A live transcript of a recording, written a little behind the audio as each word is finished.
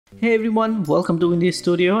Hey everyone, welcome to Indie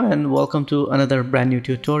Studio and welcome to another brand new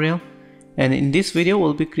tutorial. And in this video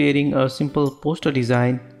we'll be creating a simple poster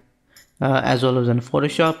design as well as in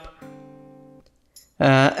Photoshop.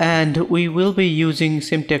 And we will be using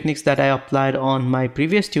same techniques that I applied on my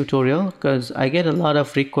previous tutorial because I get a lot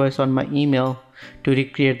of requests on my email to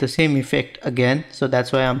recreate the same effect again, so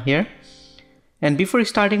that's why I'm here. And before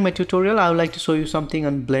starting my tutorial, I would like to show you something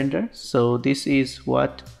on Blender. So this is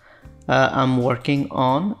what I'm working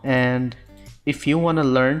on, and if you want to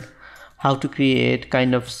learn how to create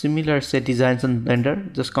kind of similar set designs on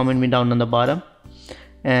Blender, just comment me down on the bottom,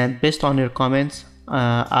 and based on your comments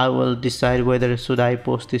I will decide whether should I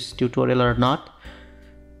post this tutorial or not.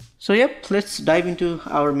 So yep, let's dive into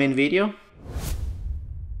our main video.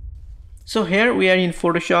 So here we are in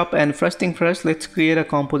Photoshop, and first thing first, let's create a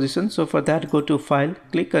composition. So for that, go to File,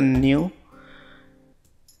 click on New,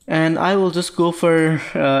 and I will just go for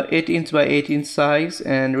 8" by 8" size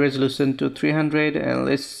and resolution to 300, and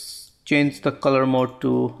let's change the color mode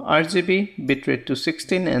to RGB, bitrate to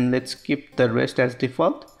 16, and let's keep the rest as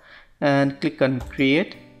default and click on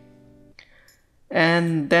Create.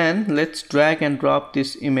 And then let's drag and drop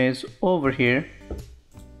this image over here,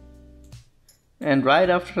 and right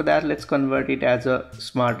after that let's convert it as a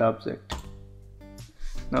smart object.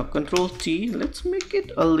 Now Control T, let's make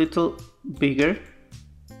it a little bigger.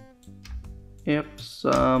 Yep,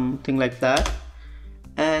 something like that.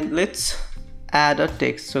 And let's add a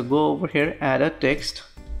text. So go over here, add a text.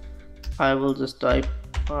 I will just type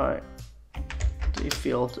the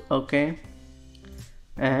field, okay.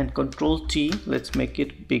 And Control T, let's make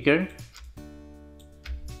it bigger,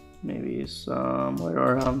 maybe somewhere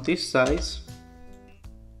around this size.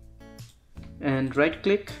 And right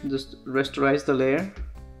click, just rasterize the layer,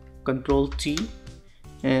 Control T,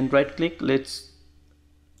 and right click, let's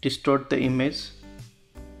distort the image.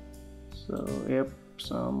 So yep,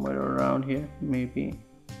 somewhere around here, maybe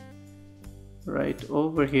right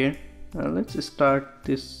over here. Now let's start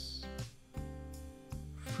this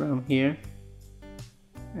from here,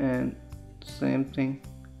 and same thing,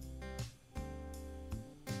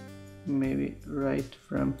 maybe right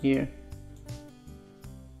from here.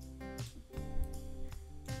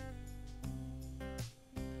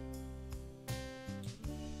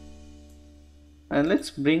 And let's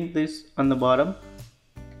bring this on the bottom,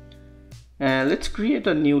 and let's create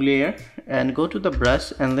a new layer and go to the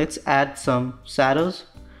brush, and let's add some shadows.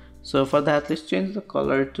 So for that, let's change the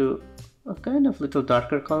color to a kind of little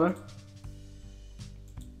darker color,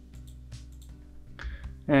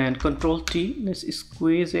 and Control T, let's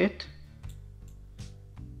squeeze it,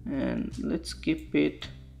 and let's keep it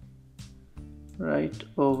right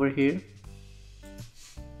over here.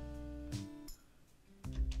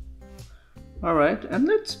 Alright, and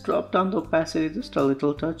let's drop down the opacity just a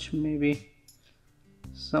little touch, maybe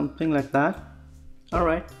something like that.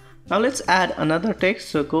 Alright, now let's add another text.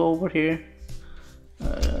 So go over here,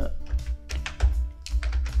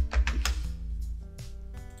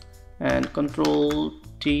 and Control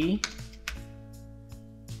T,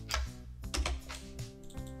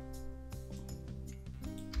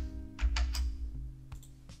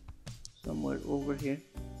 somewhere over here,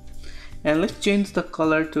 and let's change the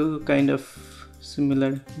color to kind of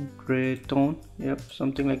similar gray tone. Yep,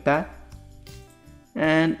 something like that.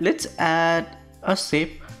 And let's add a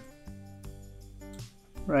shape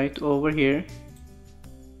right over here,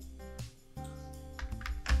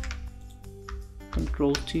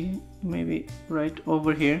 Control T, maybe right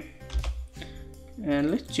over here, and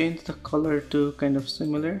let's change the color to kind of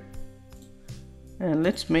similar, and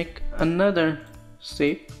let's make another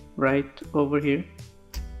shape right over here,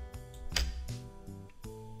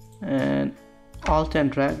 and Alt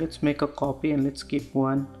and drag, let's make a copy, and let's keep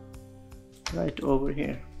one right over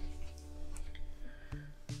here.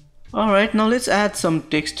 Alright, now let's add some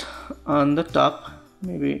text on the top,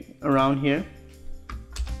 maybe around here,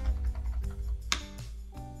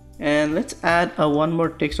 and let's add one more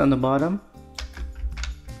text on the bottom.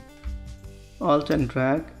 Alt and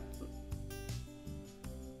drag,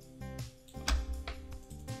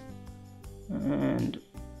 and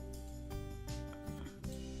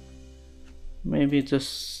maybe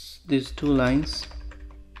just these two lines,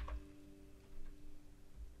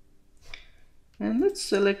 and let's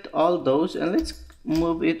select all those, and let's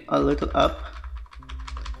move it a little up,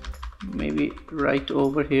 maybe right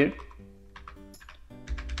over here.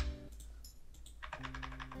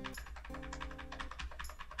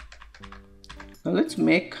 Now let's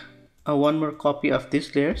make one more copy of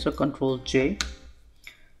this layer. So Control J,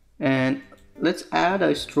 and let's add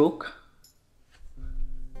a stroke,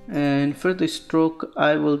 and for the stroke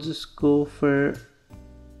I will just go for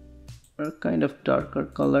a kind of darker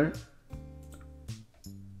color.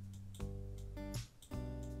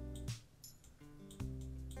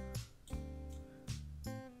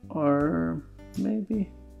 Or maybe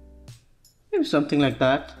something like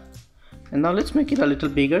that. And now let's make it a little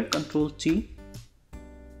bigger. Control T.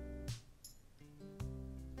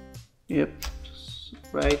 Yep,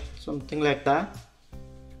 right, something like that.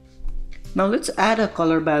 Now let's add a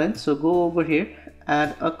color balance. So go over here,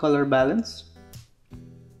 add a color balance.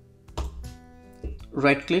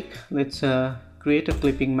 Right click, let's create a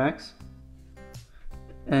clipping mask.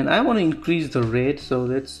 And I want to increase the red, so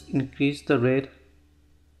let's increase the red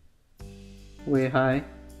way high.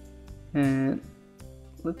 And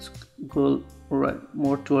let's go right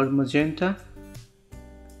more toward magenta.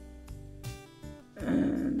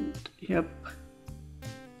 And yep,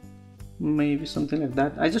 maybe something like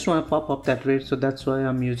that. I just want to pop up that red, so that's why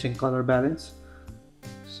I'm using color balance.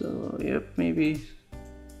 So yep, maybe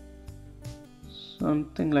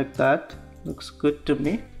something like that looks good to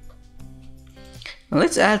me. Now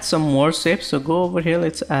let's add some more shapes. So go over here,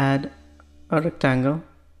 let's add a rectangle.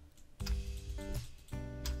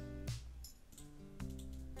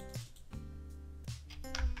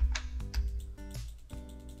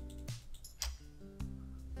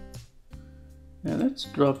 Now let's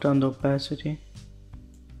drop down the opacity.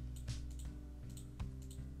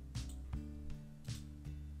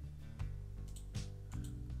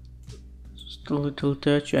 Just a little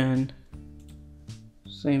touch, and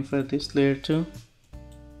same for this layer too.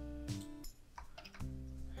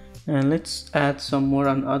 And let's add some more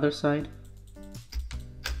on the other side.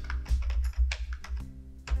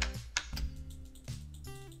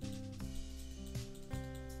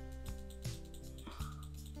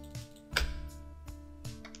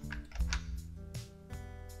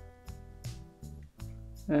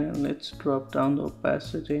 And let's drop down the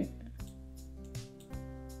opacity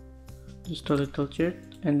just a little bit,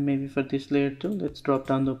 and maybe for this layer too, let's drop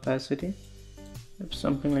down the opacity,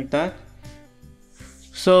 something like that.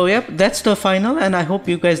 So yep, that's the final, and I hope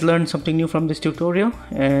you guys learned something new from this tutorial,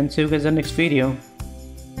 and see you guys in the next video.